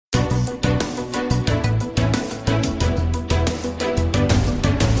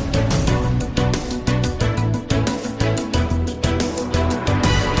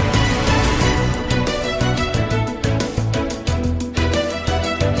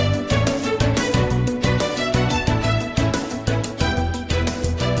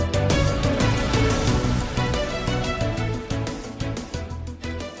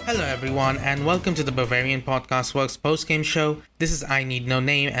everyone, and welcome to the Bavarian Podcast Works Postgame show. This is I Need No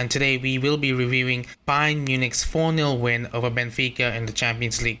Name, and today we will be reviewing Bayern Munich's 4-0 win over Benfica in the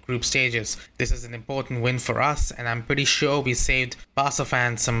Champions League group stages. This is an important win for us, and I'm pretty sure we saved Barca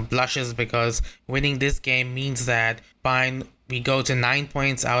fans some blushes because winning this game means that Bayern, we go to 9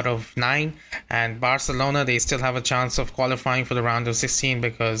 points out of 9, and Barcelona, they still have a chance of qualifying for the round of 16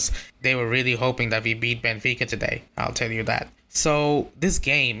 because they were really hoping that we beat Benfica today. I'll tell you that. So this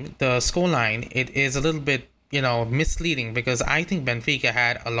game, the scoreline, it is a little bit, misleading because I think Benfica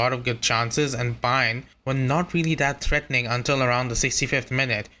had a lot of good chances and Bayern were not really that threatening until around the 65th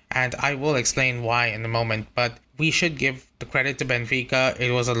minute. And I will explain why in a moment, but we should give the credit to Benfica.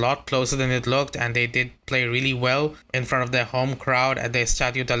 It was a lot closer than it looked, and they did play really well in front of their home crowd at their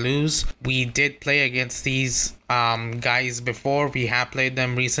Estadio da Luz. We did play against these guys before. We have played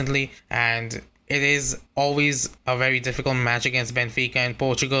them recently, and it is always a very difficult match against Benfica in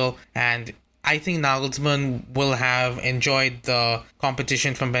Portugal, and I think Nagelsmann will have enjoyed the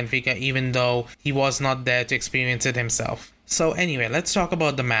competition from Benfica even though he was not there to experience it himself. So anyway, let's talk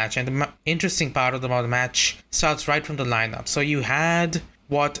about the match, and the interesting part of the match starts right from the lineup. So you had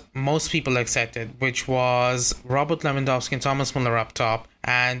what most people expected, which was Robert Lewandowski and Thomas Muller up top,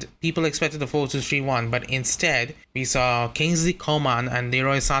 and people expected a 4-2-3-1, but instead we saw Kingsley Coman and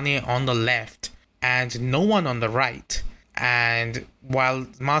Leroy Sané on the left and no one on the right. And while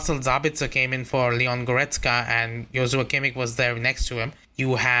Marcel Sabitzer came in for Leon Goretzka and Joshua Kimmich was there next to him,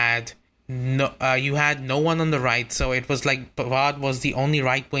 you had no one on the right. So it was like Pavard was the only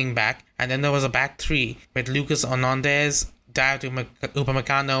right wing back, and then there was a back three with Lucas Hernandez, Dayot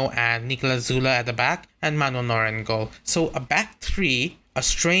Upamecano and Nicolas Zula at the back, and Manuel Neuer in goal. So a back three, a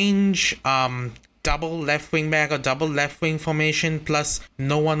strange double left wing back or double left wing formation plus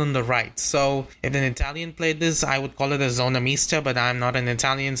no one on the right. So if an Italian played this, I would call it a zona mista, but I'm not an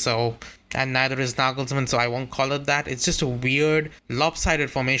Italian, so, and neither is Nagelsmann, so I won't call it that. It's just a weird lopsided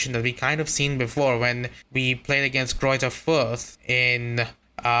formation that we kind of seen before when we played against Greuther Fürth in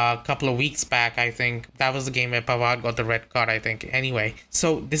a couple of weeks back. I think that was the game where Pavard got the red card, I think. Anyway,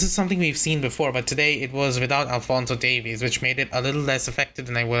 so this is something we've seen before, but today it was without Alphonso Davies, which made it a little less effective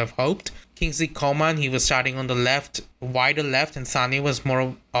than I would have hoped. Kingsley Coman, he was starting on the left, wider left, and Sané was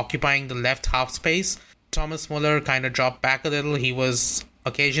more occupying the left half space. Thomas Muller kind of dropped back a little. He was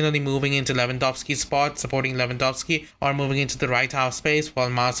occasionally moving into Lewandowski's spot, supporting Lewandowski, or moving into the right half space,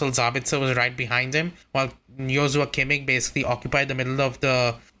 while Marcel Sabitzer was right behind him, while Joshua Kimmich basically occupied the middle of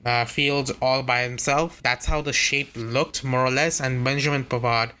the field all by himself. That's how the shape looked, more or less. And Benjamin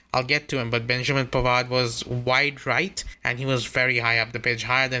Pavard, I'll get to him, but Benjamin Pavard was wide right, and he was very high up the pitch,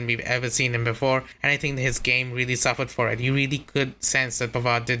 higher than we've ever seen him before, and I think his game really suffered for it. You really could sense that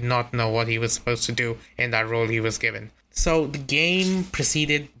Pavard did not know what he was supposed to do in that role he was given. So the game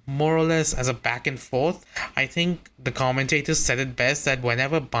proceeded more or less as a back and forth. I think the commentators said it best that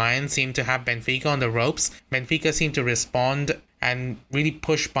whenever Bayern seemed to have Benfica on the ropes, Benfica seemed to respond and really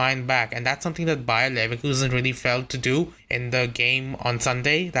push Bayern back. And that's something that Bayer Leverkusen really failed to do in the game on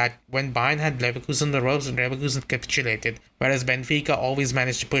Sunday, that when Bayern had Leverkusen on the ropes, Leverkusen capitulated, whereas Benfica always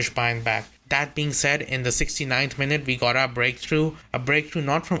managed to push Bayern back. That being said, in the 69th minute, we got our breakthrough. A breakthrough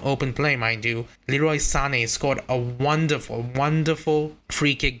not from open play, mind you. Leroy Sané scored a wonderful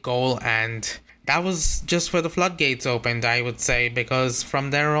free kick goal, and that was just where the floodgates opened, I would say, because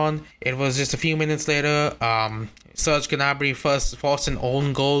from there on, it was just a few minutes later, Serge Gnabry first forced an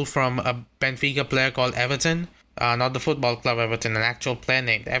own goal from a Benfica player called Everton. Not the football club Everton, an actual player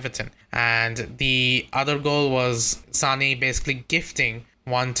named Everton. And the other goal was Sané basically gifting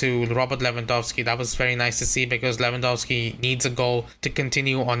one to Robert Lewandowski. That was very nice to see because Lewandowski needs a goal to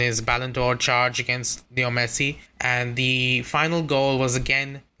continue on his Ballon d'Or charge against Leo Messi. And the final goal was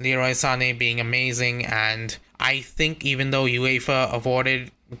again Leroy Sané being amazing, and I think even though UEFA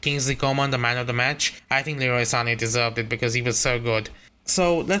awarded Kingsley Coman the man of the match, I think Leroy Sané deserved it because he was so good.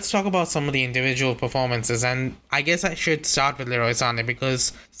 So let's talk about some of the individual performances, and I guess I should start with Leroy Sané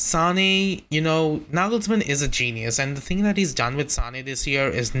because Sané, Nagelsmann is a genius, and the thing that he's done with Sané this year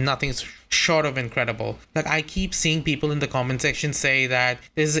is nothing short of incredible. Like, I keep seeing people in the comment section say that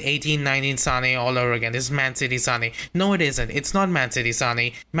this is 18-19 Sané all over again. This is Man City Sané. No, it isn't. It's not Man City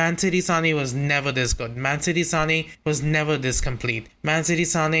Sané. Man City Sané was never this good. Man City Sané was never this complete. Man City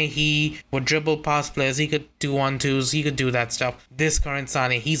Sané, he would dribble past players. He could do 1-2s. He could do that stuff. This current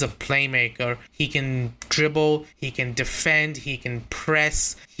Sané, he's a playmaker. He can dribble. He can defend. He can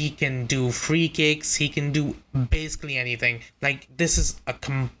press. He can do free kicks. He can do basically anything. Like, this is a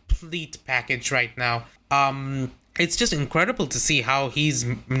complete package right now. it's just incredible to see how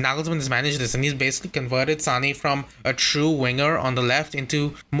Nagelsmann has managed this, and he's basically converted Sane from a true winger on the left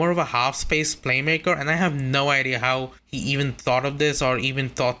into more of a half space playmaker. And I have no idea how he even thought of this or even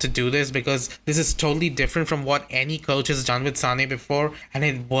thought to do this, because this is totally different from what any coach has done with Sane before, and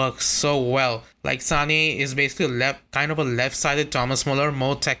it works so well. Like, Sane is basically kind of a left-sided Thomas Muller,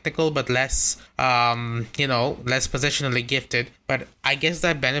 more technical but less, less positionally gifted. But I guess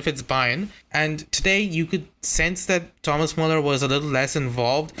that benefits Bayern. And today you could sense that Thomas Muller was a little less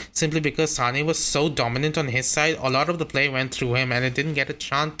involved simply because Sane was so dominant on his side. A lot of the play went through him, and it didn't get a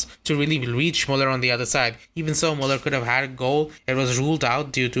chance to really reach Muller on the other side. Even so, Muller could have had a goal. It was ruled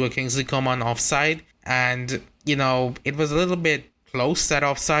out due to a Kingsley Coman offside, and it was a little bit close, that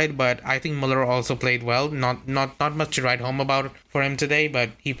offside, but I think Muller also played well. Not much to write home about for him today, but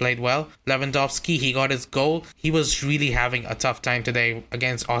he played well. Lewandowski, he got his goal. He was really having a tough time today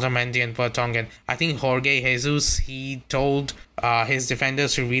against Otamendi and Vertonghen. I think Jorge Jesus, he told his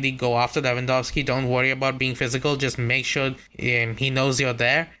defenders to really go after Lewandowski. Don't worry about being physical, just make sure he knows you're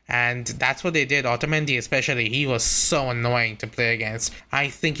there. And that's what they did. Otamendi especially, he was so annoying to play against. I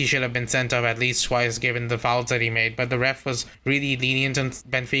think he should have been sent off at least twice given the fouls that he made, but the ref was really lenient on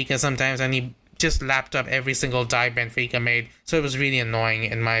Benfica sometimes, and he just lapped up every single dive Benfica made. So it was really annoying,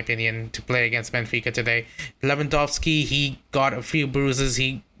 in my opinion, to play against Benfica today. Lewandowski, he got a few bruises.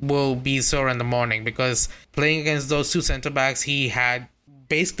 He will be sore in the morning, because playing against those two centre-backs, he had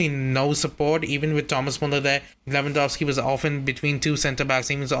basically no support. Even with Thomas Muller there, Lewandowski was often between two centre-backs.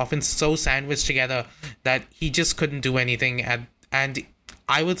 He was often so sandwiched together that he just couldn't do anything. And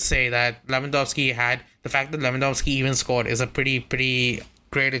I would say that the fact that Lewandowski even scored is a pretty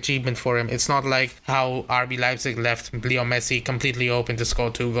great achievement for him. It's not like how RB Leipzig left Leo Messi completely open to score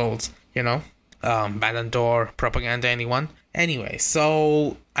 2 goals, Ballon d'Or propaganda, anyone? Anyway,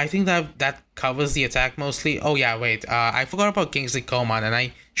 so I think that covers the attack mostly. Oh yeah, wait, I forgot about Kingsley Coman, and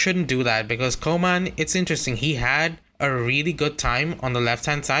I shouldn't do that, because Coman, it's interesting, he had a really good time on the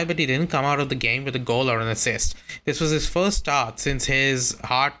left-hand side, but he didn't come out of the game with a goal or an assist. This was his first start since his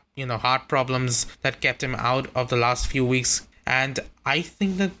heart problems that kept him out of the last few weeks. And I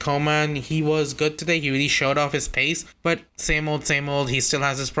think that Coman, he was good today. He really showed off his pace, but same old. He still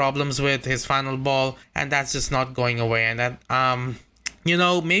has his problems with his final ball, and that's just not going away. And that,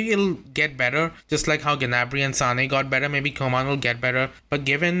 maybe it'll get better, just like how Gnabry and Sane got better. Maybe Coman will get better. But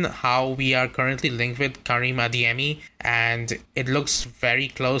given how we are currently linked with Karim Adeyemi, and it looks very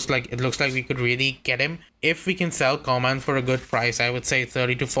close, like it looks like we could really get him. If we can sell Coman for a good price, I would say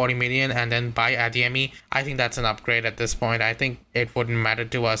 30 to 40 million, and then buy Adeyemi, I think that's an upgrade at this point. I think it wouldn't matter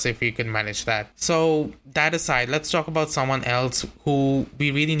to us if we could manage that. So that aside, let's talk about someone else who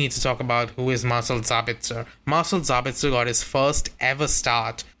we really need to talk about, who is Marcel Sabitzer. Marcel Sabitzer got his first ever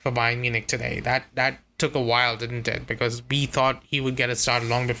start for Bayern Munich today. That took a while, didn't it? Because we thought he would get a start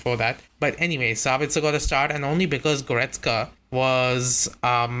long before that. But anyway, Sabitzer got a start, and only because Goretzka was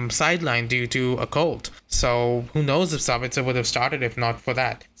sidelined due to a cold. So who knows if Sabitzer would have started if not for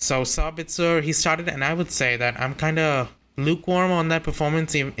that. So Sabitzer, he started, and I would say that I'm kind of lukewarm on that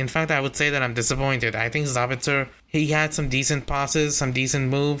performance. In fact, I would say that I'm disappointed. I think Sabitzer, he had some decent passes, some decent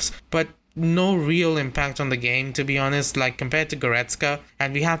moves, but no real impact on the game, to be honest, like compared to Goretzka.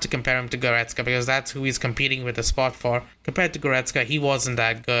 And we have to compare him to Goretzka because that's who he's competing with a spot for. Compared to Goretzka, he wasn't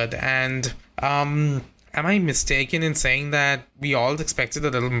that good. And am I mistaken in saying that we all expected a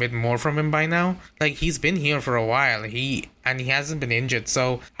little bit more from him by now? Like, he's been here for a while, he hasn't been injured,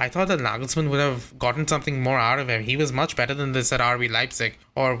 so I thought that Nagelsmann would have gotten something more out of him. He was much better than this at RB Leipzig.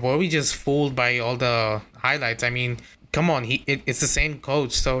 Or were we just fooled by all the highlights? I mean, come on, it's the same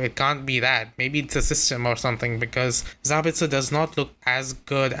coach, so it can't be that. Maybe it's a system or something, because Sabitzer does not look as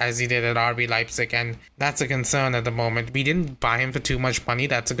good as he did at RB Leipzig, and that's a concern at the moment. We didn't buy him for too much money,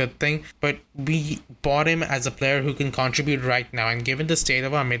 that's a good thing, but we bought him as a player who can contribute right now, and given the state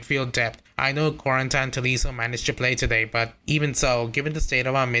of our midfield depth, I know Corentin Tolisso managed to play today, but even so, given the state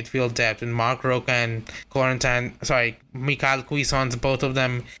of our midfield depth, and Marc Roca and Mikhail Cuisance, both of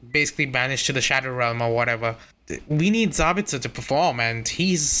them basically banished to the Shadow Realm or whatever, we need Sabitzer to perform, and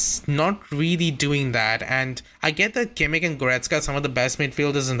he's not really doing that. And I get that Kimmich and Goretzka are some of the best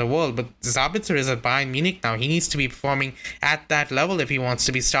midfielders in the world, but Sabitzer is at Bayern Munich now. He needs to be performing at that level if he wants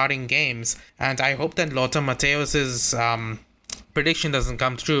to be starting games. And I hope that Lothar Matthäus's prediction doesn't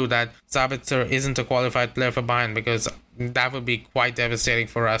come true, that Sabitzer isn't a qualified player for Bayern, because that would be quite devastating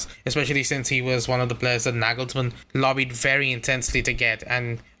for us, especially since he was one of the players that Nagelsmann lobbied very intensely to get.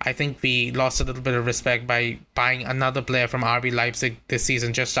 And I think we lost a little bit of respect by buying another player from RB Leipzig this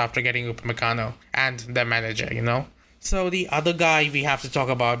season just after getting Upamecano and their manager, So the other guy we have to talk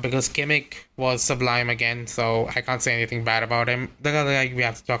about, because Kimmich was sublime again, so I can't say anything bad about him. The other guy we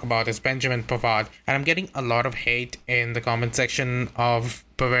have to talk about is Benjamin Pavard, and I'm getting a lot of hate in the comment section of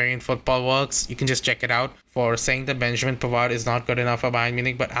Bavarian Football Works. You can just check it out for saying that Benjamin Pavard is not good enough for Bayern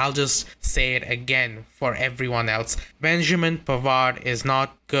Munich, but I'll just say it again for everyone else. Benjamin Pavard is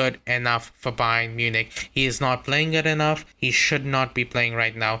not good enough for Bayern Munich. He is not playing good enough. He should not be playing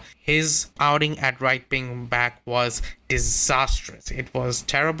right now. His outing at right wing back was disastrous. It was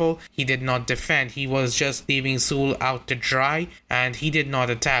terrible. He did not defend. He was just leaving Sul out to dry, and he did not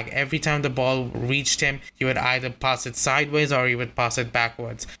attack. Every time the ball reached him, he would either pass it sideways or he would pass it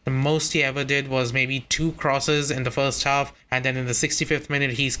backwards. The most he ever did was maybe 2 crosses in the first half, and then in the 65th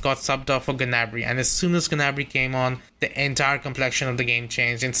minute he's got subbed off for Gnabry, and as soon as Gnabry came on, the entire complexion of the game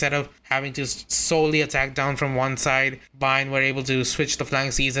changed. Instead of having to solely attack down from one side, Bayern were able to switch the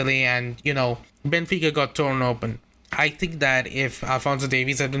flanks easily, and Benfica got torn open. I think that if Alphonso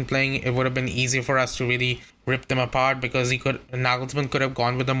Davies had been playing, it would have been easier for us to really rip them apart, because Nagelsmann could have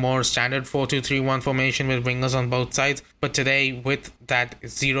gone with a more standard 4-2-3-1 formation with wingers on both sides. But today, with that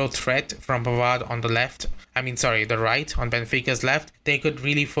zero threat from Pavard on the the right, on Benfica's left, they could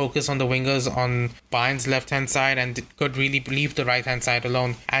really focus on the wingers on Bayern's left-hand side and could really leave the right-hand side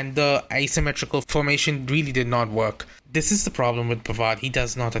alone. And the asymmetrical formation really did not work. This is the problem with Pavard. He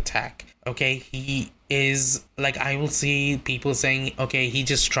does not attack. Okay, he is, like, I will see people saying, okay, he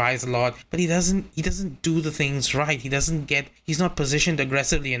just tries a lot, but he doesn't do the things right. He's not positioned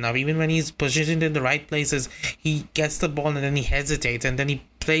aggressively enough. Even when he's positioned in the right places, he gets the ball and then he hesitates and then he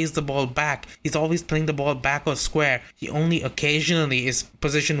plays the ball back. He's always playing the ball back or square. He only occasionally is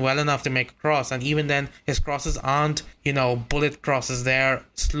positioned well enough to make a cross, and even then his crosses aren't, bullet crosses. They're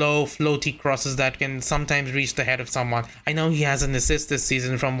slow, floaty crosses that can sometimes reach the head of someone. I know he has an assist this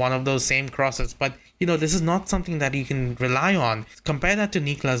season from one of those same crosses, but this is not something that you can rely on. Compare that to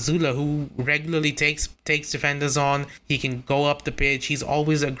Niklas Zula, who regularly takes defenders on. He can go up the pitch. He's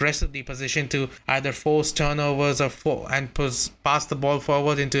always aggressively positioned to either force turnovers and pass the ball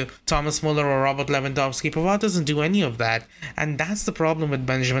forward into Thomas Muller or Robert Lewandowski. Pavard doesn't do any of that, and that's the problem with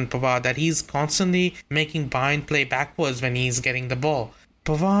Benjamin Pavard, that he's constantly making Bayern play backwards when he's getting the ball.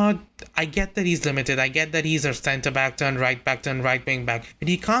 Pavard, I get that he's limited. I get that he's a centre-back turned right-back turned right-wing back. But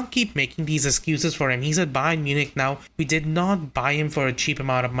you can't keep making these excuses for him. He's at Bayern Munich now. We did not buy him for a cheap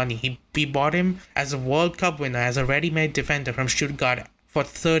amount of money. We bought him as a World Cup winner, as a ready-made defender from Stuttgart for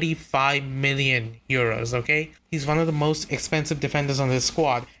 35 million euros, okay? He's one of the most expensive defenders on this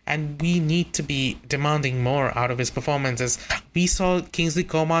squad, and we need to be demanding more out of his performances. We saw Kingsley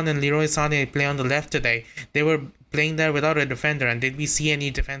Coman and Leroy Sané play on the left today. They were playing there without a defender, and did we see any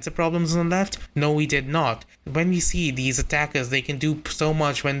defensive problems on the left? No, we did not. When we see these attackers, they can do so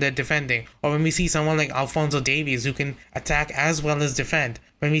much when they're defending, or when we see someone like Alphonso Davies who can attack as well as defend,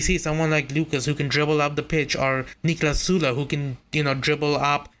 when we see someone like Lucas who can dribble up the pitch, or Niklas Sula who can dribble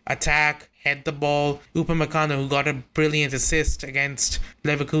up, attack, head the ball, Upamecano who got a brilliant assist against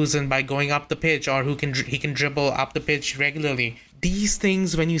Leverkusen by going up the pitch, or he can dribble up the pitch regularly. These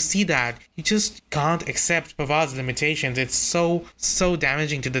things, when you see that, you just can't accept Pavard's limitations. It's so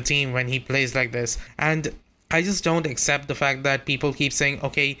damaging to the team when he plays like this. And I just don't accept the fact that people keep saying,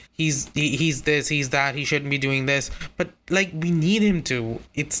 okay, he's this, he's that, he shouldn't be doing this. But, we need him to.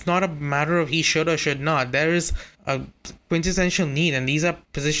 It's not a matter of he should or should not. There is a quintessential need, and these are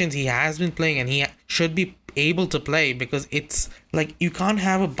positions he has been playing and he should be able to play, because it's you can't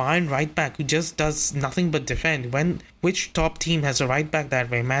have a Bayern right back who just does nothing but defend. Which top team has a right back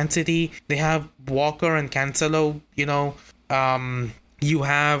that way? Man City, they have Walker and Cancelo. You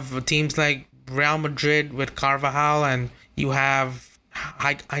have teams like Real Madrid with Carvajal, and you have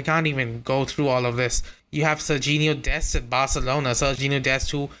I can't even go through all of this. You have Serginho Dest at Barcelona. Serginho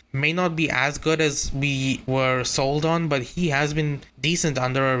Dest, who may not be as good as we were sold on, but he has been decent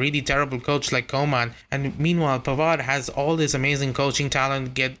under a really terrible coach like Koeman. And meanwhile, Pavard has all this amazing coaching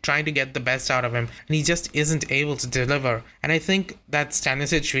talent, trying to get the best out of him, and he just isn't able to deliver. And I think that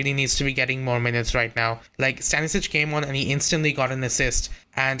Stanisic really needs to be getting more minutes right now. Stanisic came on and he instantly got an assist,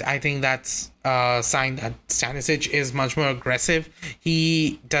 and I think that's a sign that Stanisic is much more aggressive.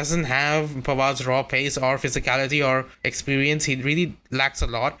 He doesn't have Pavard's raw pace or physicality or experience. He really lacks a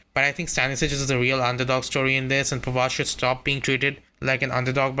lot. But I think Stanisic is the real underdog story in this, and Pavard should stop being treated like an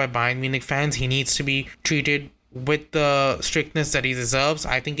underdog by Bayern Munich fans. He needs to be treated with the strictness that he deserves.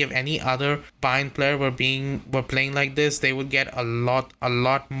 I think if any other Bayern player were playing like this, they would get a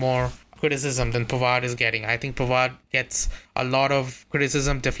lot more criticism than Pavard is getting. I think Pavard gets a lot of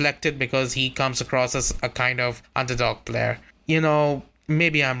criticism deflected because he comes across as a kind of underdog player.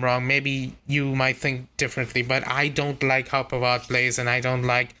 maybe I'm wrong. Maybe you might think differently, but I don't like how Pavard plays, and I don't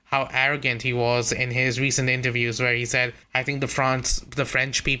like how arrogant he was in his recent interviews, where he said, "I think the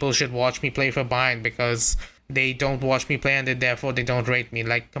French people should watch me play for Bayern because they don't watch me play, and therefore they don't rate me."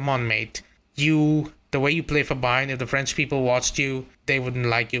 Like, come on, mate. The way you play for Bayern, if the French people watched you, they wouldn't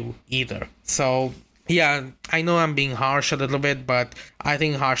like you either. So yeah, I know I'm being harsh a little bit, but I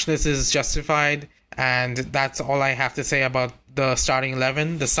think harshness is justified. And that's all I have to say about the starting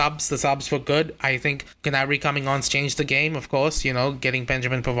 11. The subs were good. I think Gnabry coming on's changed the game, of course, getting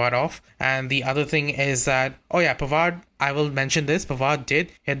Benjamin Pavard off. And the other thing is that, Pavard, I will mention this, Pavard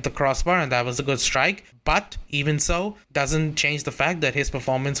did hit the crossbar and that was a good strike. But even so, doesn't change the fact that his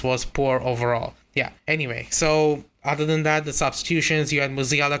performance was poor overall. Yeah, anyway, so other than that, the substitutions, you had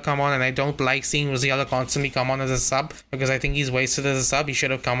Musiala come on, and I don't like seeing Musiala constantly come on as a sub because I think he's wasted as a sub. He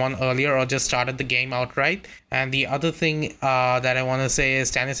should have come on earlier or just started the game outright. And the other thing that I want to say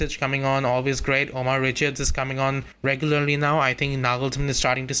is Stanisic coming on, always great. Omar Richards is coming on regularly now. I think Nagelsmann is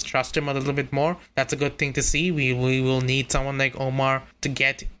starting to trust him a little bit more. That's a good thing to see. We will need someone like Omar to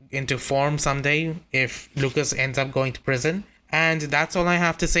get into form someday if Lucas ends up going to prison. And that's all I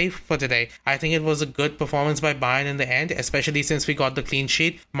have to say for today. I think it was a good performance by Bayern in the end, especially since we got the clean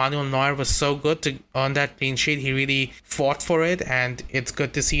sheet. Manuel Neuer was so good to earn that clean sheet. He really fought for it, and it's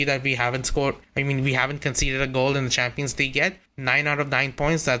good to see that we haven't conceded a goal in the Champions League yet. 9 out of 9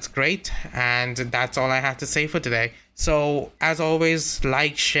 points, that's great. And that's all I have to say for today. So, as always,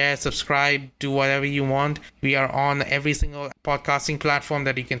 like, share, subscribe, do whatever you want. We are on every single podcasting platform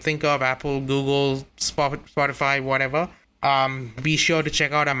that you can think of: Apple, Google, Spotify, whatever. Be sure to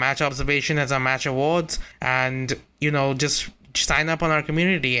check out our match observation as our match awards, and just sign up on our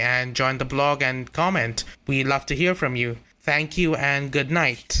community and join the blog and comment. We love to hear from you. Thank you and good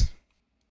night.